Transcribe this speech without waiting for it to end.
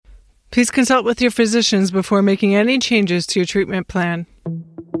Please consult with your physicians before making any changes to your treatment plan.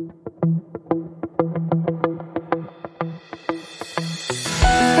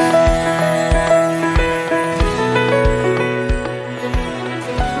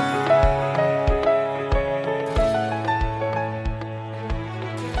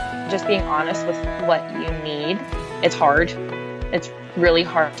 Just being honest with what you need. It's hard. It's really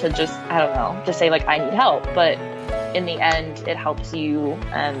hard to just, just say like, I need help. But in the end, it helps you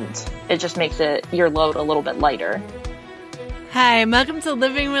and it just makes your load a little bit lighter. Hi, and welcome to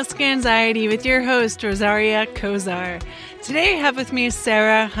Living with Scanxiety with your host, Rosaria Kozar. Today I have with me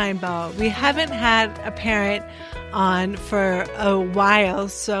Sarah Heimbaugh. We haven't had a parent on for a while,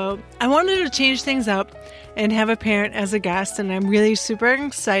 so I wanted to change things up and have a parent as a guest, and I'm really super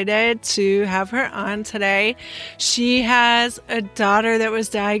excited to have her on today. She has a daughter that was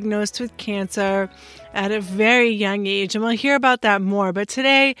diagnosed with cancer at a very young age, and we'll hear about that more. But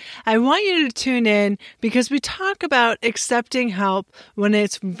today, I want you to tune in because we talk about accepting help when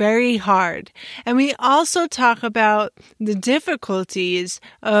it's very hard. And we also talk about the difficulties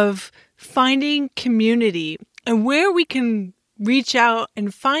of finding community and where we can reach out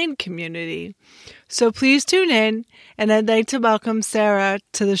and find community. So please tune in, and I'd like to welcome Sarah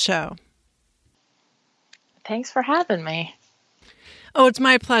to the show. Thanks for having me. Oh, it's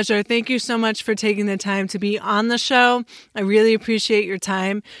my pleasure. Thank you so much for taking the time to be on the show. I really appreciate your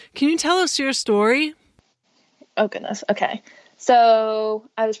time. Can you tell us your story? Oh, goodness. Okay. So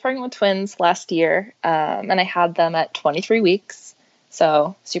I was pregnant with twins last year, and I had them at 23 weeks,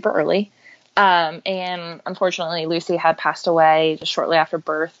 so super early. And unfortunately, Lucy had passed away just shortly after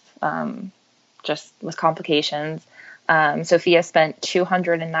birth, just with complications. Sophia spent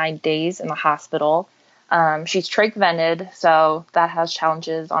 209 days in the hospital. She's trach vented, so that has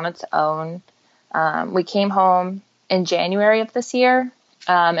challenges on its own. We came home in January of this year,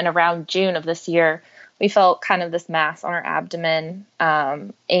 and around June of this year, we felt kind of this mass on her abdomen.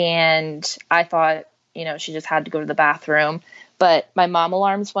 And I thought, she just had to go to the bathroom. But my mom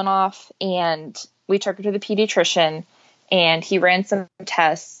alarms went off, and we took her to the pediatrician, and he ran some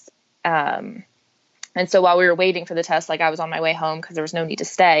tests. And so while we were waiting for the test, I was on my way home because there was no need to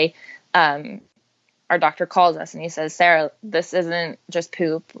stay. Our doctor calls us and he says, Sarah, this isn't just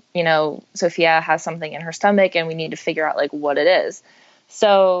poop. Sophia has something in her stomach and we need to figure out what it is.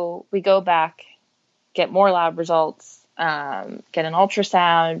 So we go back, get more lab results, get an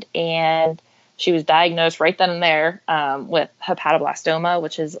ultrasound, and she was diagnosed right then and there with hepatoblastoma,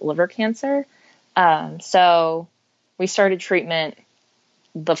 which is liver cancer. So we started treatment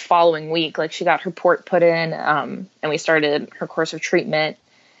the following week. She got her port put in, and we started her course of treatment.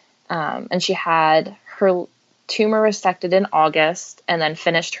 And she had her tumor resected in August and then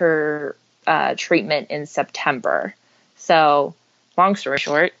finished her treatment in September. So long story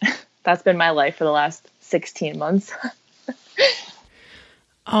short, that's been my life for the last 16 months.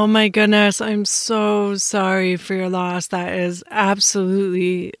 Oh my goodness. I'm so sorry for your loss. That is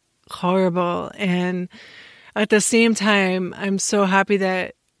absolutely horrible. And at the same time, I'm so happy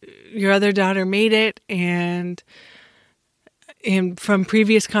that your other daughter made it. And from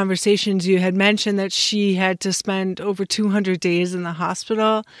previous conversations, you had mentioned that she had to spend over 200 days in the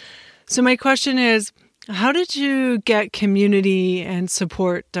hospital. So my question is, how did you get community and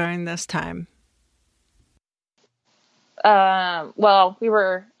support during this time? Well, we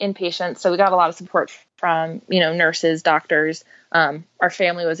were inpatient, so we got a lot of support from, nurses, doctors. Our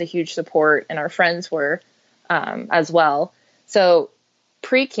family was a huge support, and our friends were as well. So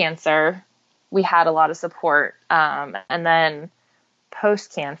pre-cancer, we had a lot of support. And then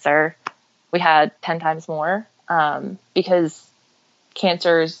post-cancer, we had 10 times more because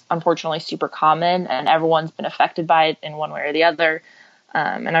cancer is unfortunately super common and everyone's been affected by it in one way or the other.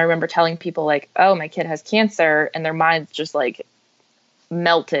 And I remember telling people oh, my kid has cancer, and their minds just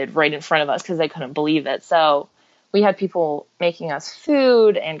melted right in front of us because they couldn't believe it. So we had people making us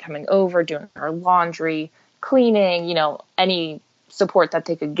food and coming over, doing our laundry, cleaning, any support that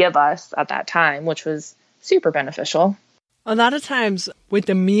they could give us at that time, which was super beneficial. A lot of times with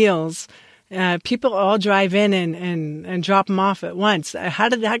the meals, people all drive in and drop them off at once. How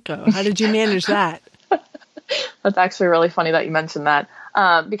did that go? How did you manage that? That's actually really funny that you mentioned that.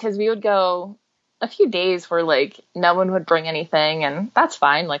 Because we would go a few days where no one would bring anything, and that's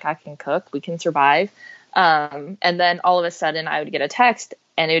fine. I can cook, we can survive. And then all of a sudden I would get a text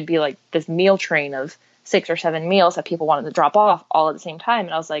and it would be this meal train of 6 or 7 meals that people wanted to drop off all at the same time.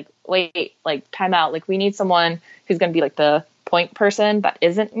 And I was like, wait, time out. We need someone who's going to be the point person that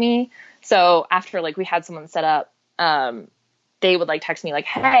isn't me. So after we had someone set up, they would text me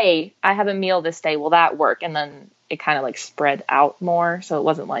hey, I have a meal this day. Will that work? And then it kind of spread out more. So it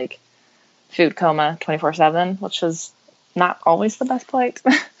wasn't food coma 24/7, which is not always the best plight.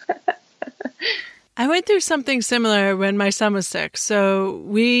 I went through something similar when my son was sick. So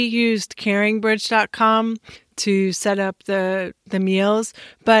we used caringbridge.com to set up the meals.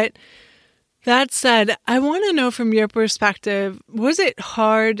 But that said, I want to know from your perspective, was it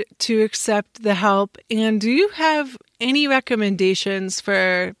hard to accept the help? And do you have any recommendations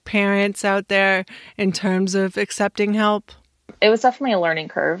for parents out there in terms of accepting help? It was definitely a learning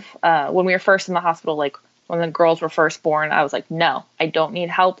curve. When we were first in the hospital, like when the girls were first born, I was like, no, I don't need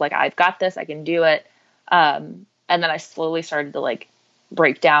help. Like, I've got this, I can do it. And then I slowly started to like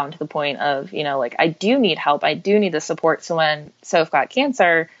break down to the point of, like, I do need help. I do need the support. So when Soph got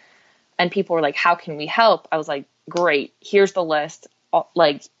cancer and people were like, how can we help? I was like, great, here's the list.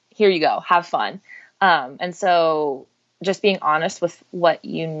 Like, here you go, have fun. And so just being honest with what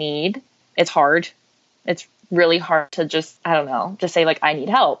you need, it's hard. It's really hard to just say like, I need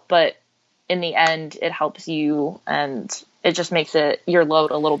help. But in the end, it helps you and it just makes your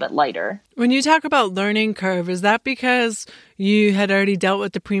load a little bit lighter. When you talk about learning curve, is that because you had already dealt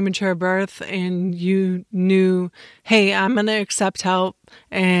with the premature birth and you knew, hey, I'm going to accept help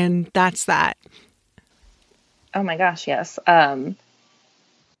and that's that? Oh my gosh, yes.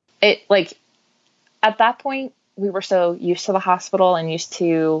 It like at that point, we were so used to the hospital and used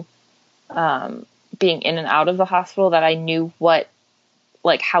to being in and out of the hospital that I knew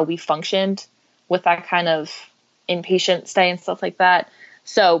how we functioned with that kind of inpatient stay and stuff like that.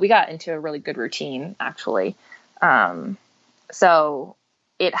 So we got into a really good routine, actually. So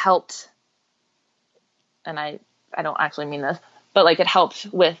it helped, and I don't actually mean this, but like it helped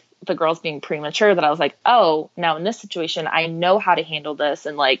with the girls being premature that I was like, oh, now in this situation, I know how to handle this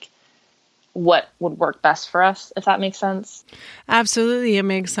and like what would work best for us, if that makes sense. Absolutely, it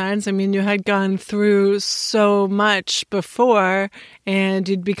makes sense. I mean, you had gone through so much before and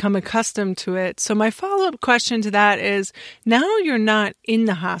you'd become accustomed to it. So my follow-up question to that is, now you're not in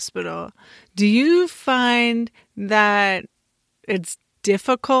the hospital. Do you find that it's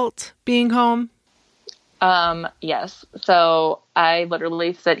difficult being home? Yes. So I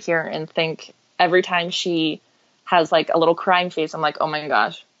literally sit here and think every time she has like a little crying face, I'm like, oh my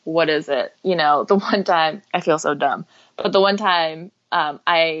gosh, what is it? The one time, I feel so dumb, but the one time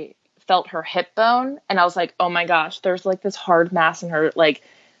I felt her hip bone and I was like, oh my gosh, there's like this hard mass in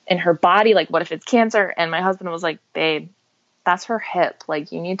her body. Like, what if it's cancer? And my husband was like, babe, that's her hip.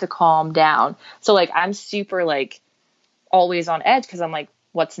 Like, you need to calm down. So like, I'm super like always on edge because I'm like,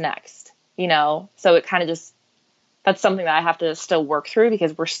 what's next? So it kind of just, that's something that I have to still work through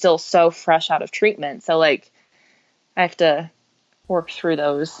because we're still so fresh out of treatment. So like, I have to work through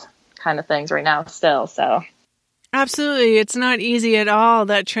those kind of things right now still. So absolutely. It's not easy at all,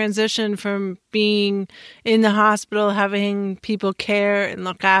 that transition from being in the hospital, having people care and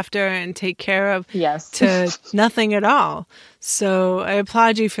look after and take care of, yes, to nothing at all. So I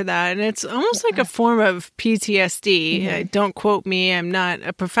applaud you for that. And it's almost like a form of PTSD. Mm-hmm. Don't quote me, I'm not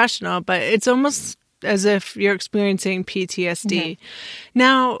a professional, but it's almost as if you're experiencing PTSD. Mm-hmm.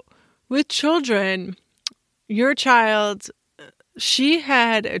 Now, with children, your child, she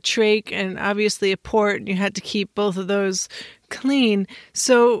had a trach and obviously a port, and you had to keep both of those clean.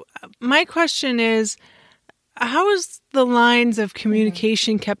 So my question is, how is the lines of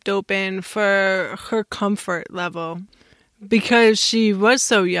communication kept open for her comfort level? Because she was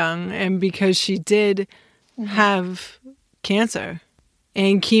so young and because she did have cancer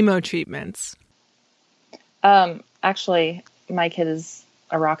and chemo treatments. Actually, my kid is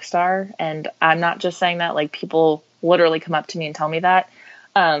a rock star, and I'm not just saying that. Like, people literally come up to me and tell me that,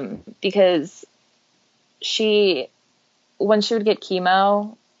 because when she would get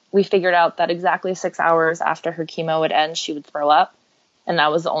chemo, we figured out that exactly 6 hours after her chemo would end, she would throw up. And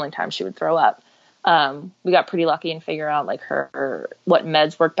that was the only time she would throw up. We got pretty lucky and figure out like what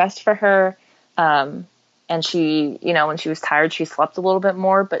meds worked best for her. And she, when she was tired, she slept a little bit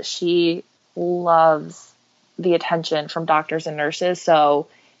more, but she loves the attention from doctors and nurses. So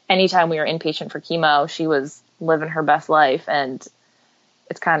anytime we were inpatient for chemo, she was living her best life. And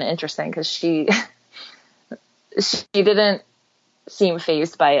it's kind of interesting because she didn't seem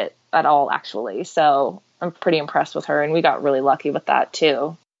fazed by it at all, actually. So I'm pretty impressed with her, and we got really lucky with that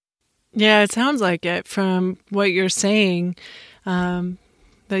too. Yeah, it sounds like it from what you're saying, that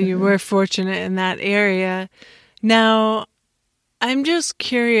you were fortunate in that area. Now, I'm just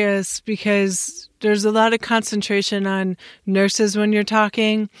curious because there's a lot of concentration on nurses when you're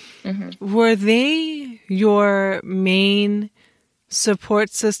talking. Mm-hmm. Were they your main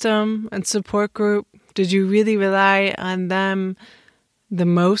support system and support group? Did you really rely on them the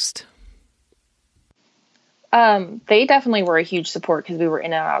most? They definitely were a huge support because we were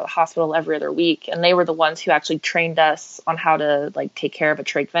in and out of the hospital every other week, and they were the ones who actually trained us on how to like take care of a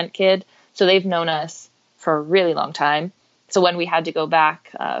trach vent kid. So they've known us for a really long time. So when we had to go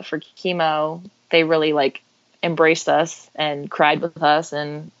back for chemo, they really like embraced us and cried with us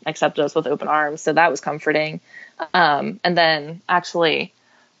and accepted us with open arms. So that was comforting. And then actually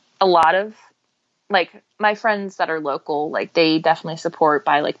a lot of like my friends that are local, like they definitely support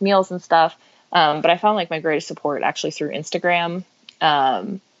by like meals and stuff. But I found like my greatest support actually through Instagram,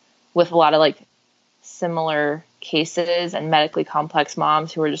 with a lot of like similar cases and medically complex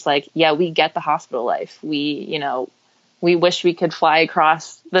moms who were just like, yeah, we get the hospital life. We wish we could fly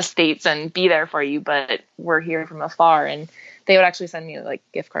across the states and be there for you, but we're here from afar. And they would actually send me like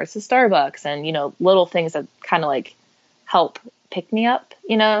gift cards to Starbucks and, little things that kind of like help pick me up,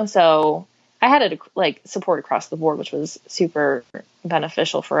 so I had like support across the board, which was super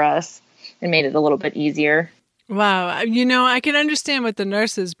beneficial for us and made it a little bit easier. Wow. I can understand with the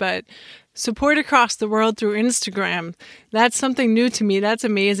nurses, but support across the world through Instagram, that's something new to me. That's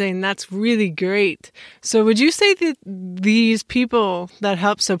amazing. That's really great. So would you say that these people that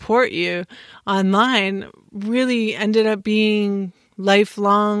help support you online really ended up being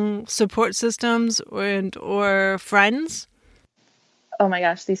lifelong support systems or friends? Oh my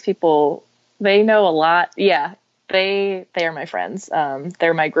gosh, these people, they know a lot. Yeah, they are my friends.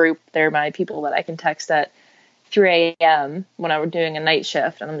 They're my group. They're my people that I can text at 3 a.m. when I were doing a night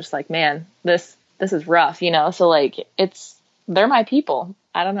shift. And I'm just like, man, this is rough, So like, they're my people.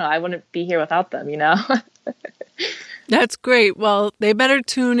 I don't know. I wouldn't be here without them, That's great. Well, they better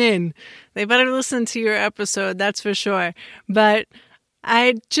tune in. They better listen to your episode. That's for sure. But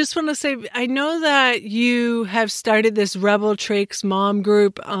I just want to say, I know that you have started this Rebel Trachs mom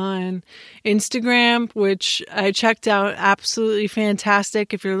group on Instagram, which I checked out. Absolutely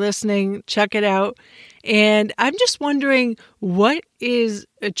fantastic. If you're listening, check it out. And I'm just wondering, what is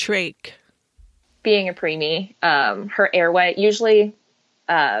a trach? Being a preemie, her airway, usually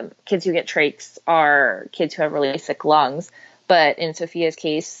kids who get trachs are kids who have really sick lungs. But in Sophia's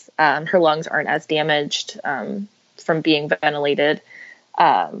case, her lungs aren't as damaged from being ventilated.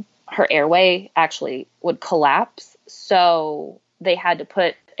 Her airway actually would collapse. So they had to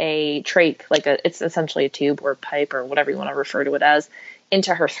put a trach, it's essentially a tube or a pipe or whatever you want to refer to it as,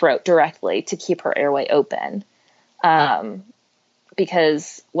 into her throat directly to keep her airway open.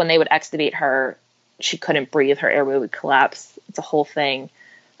 Because when they would extubate her, she couldn't breathe. Her airway would collapse. It's a whole thing.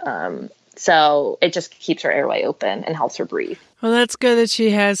 So it just keeps her airway open and helps her breathe. Well, that's good that she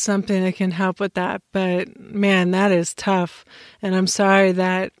has something that can help with that. But man, that is tough. And I'm sorry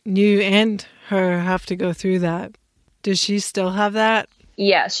that you and her have to go through that. Does she still have that?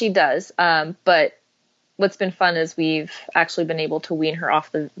 Yeah, she does. But what's been fun is we've actually been able to wean her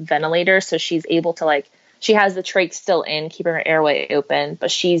off the ventilator. So she's able to she has the trach still in, keeping her airway open,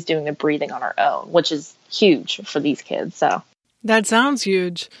 but she's doing the breathing on her own, which is huge for these kids. So that sounds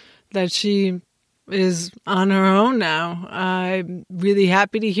huge that she is on her own now. I'm really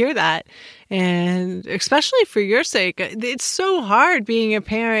happy to hear that. And especially for your sake, it's so hard being a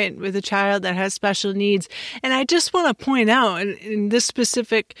parent with a child that has special needs. And I just want to point out in this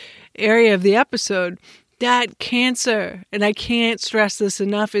specific area of the episode that cancer, and I can't stress this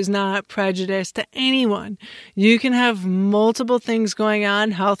enough, is not prejudice to anyone. You can have multiple things going on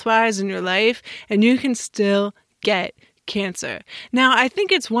health-wise in your life, and you can still get cancer. Now, I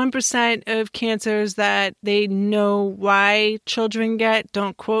think it's 1% of cancers that they know why children get.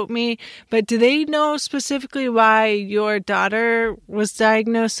 Don't quote me. But do they know specifically why your daughter was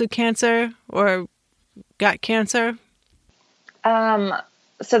diagnosed with cancer or got cancer?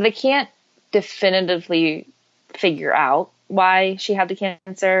 So they can't definitively figure out why she had the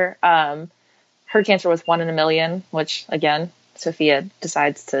cancer. Her cancer was 1 in a million, which again, Sophia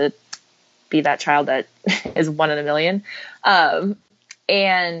decides to be that child that is 1 in a million.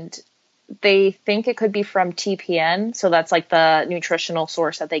 And they think it could be from TPN. So that's like the nutritional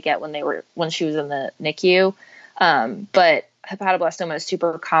source that they get when she was in the NICU. But hepatoblastoma is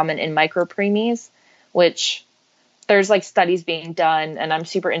super common in micropreemies, which there's studies being done, and I'm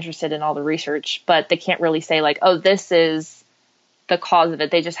super interested in all the research, but they can't really say oh, this is the cause of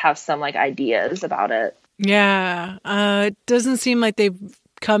it. They just have some ideas about it. Yeah. It doesn't seem like they've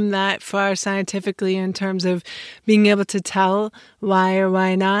come that far scientifically in terms of being able to tell why or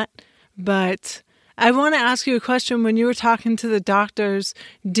why not. But I want to ask you a question. When you were talking to the doctors,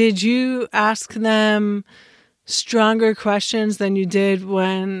 did you ask them stronger questions than you did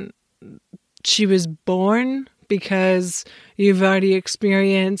when she was born? Because you've already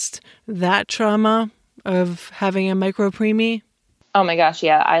experienced that trauma of having a micropreemie? Oh my gosh,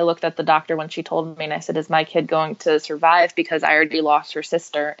 yeah. I looked at the doctor when she told me and I said, is my kid going to survive? Because I already lost her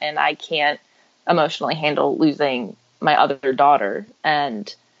sister and I can't emotionally handle losing my other daughter.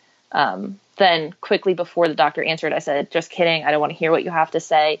 And then quickly before the doctor answered, I said, just kidding. I don't want to hear what you have to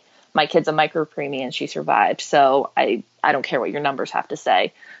say. My kid's a micropreemie and she survived. So I don't care what your numbers have to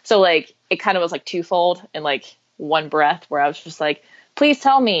say. So like, it kind of was like twofold in like one breath where I was just like, please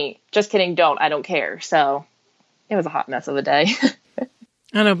tell me. Just kidding. I don't care. So it was a hot mess of a day.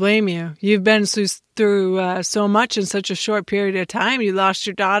 I don't blame you. You've been through so much in such a short period of time. You lost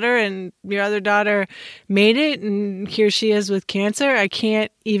your daughter and your other daughter made it, and here she is with cancer. I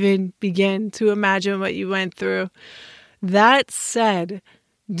can't even begin to imagine what you went through. That said,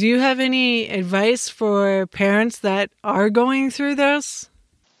 do you have any advice for parents that are going through this?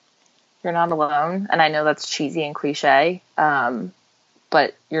 You're not alone. And I know that's cheesy and cliche,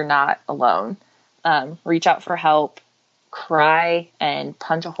 but you're not alone. Reach out for help. Cry and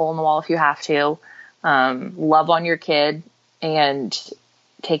punch a hole in the wall if you have to. Love on your kid and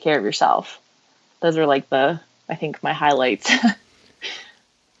take care of yourself. Those are like I think my highlights.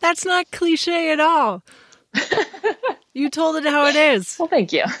 That's not cliche at all. You told it how it is. Well,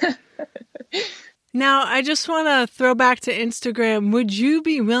 thank you. Now, I just want to throw back to Instagram. Would you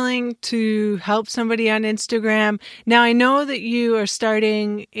be willing to help somebody on Instagram? Now, I know that you are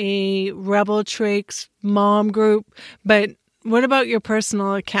starting a Rebel Trakes mom group, but what about your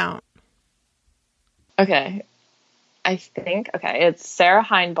personal account? Okay. It's Sarah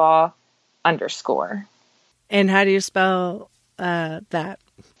Heinbaugh _. And how do you spell that?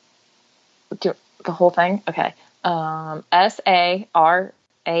 The whole thing? Okay. SarahHeinBaughh.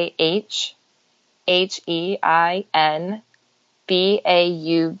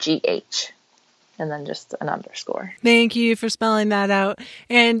 And then just an _. Thank you for spelling that out.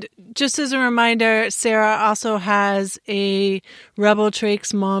 And just as a reminder, Sarah also has a Rebel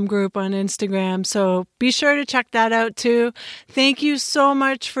Trakes mom group on Instagram. So be sure to check that out too. Thank you so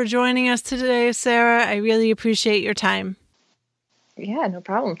much for joining us today, Sarah. I really appreciate your time. Yeah, no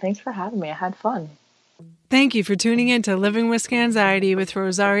problem. Thanks for having me. I had fun. Thank you for tuning in to Living with Anxiety with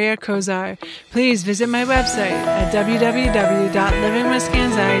Rosaria Kozar. Please visit my website at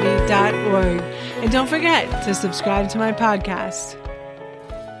www.livingwithanxiety.org. And don't forget to subscribe to my podcast.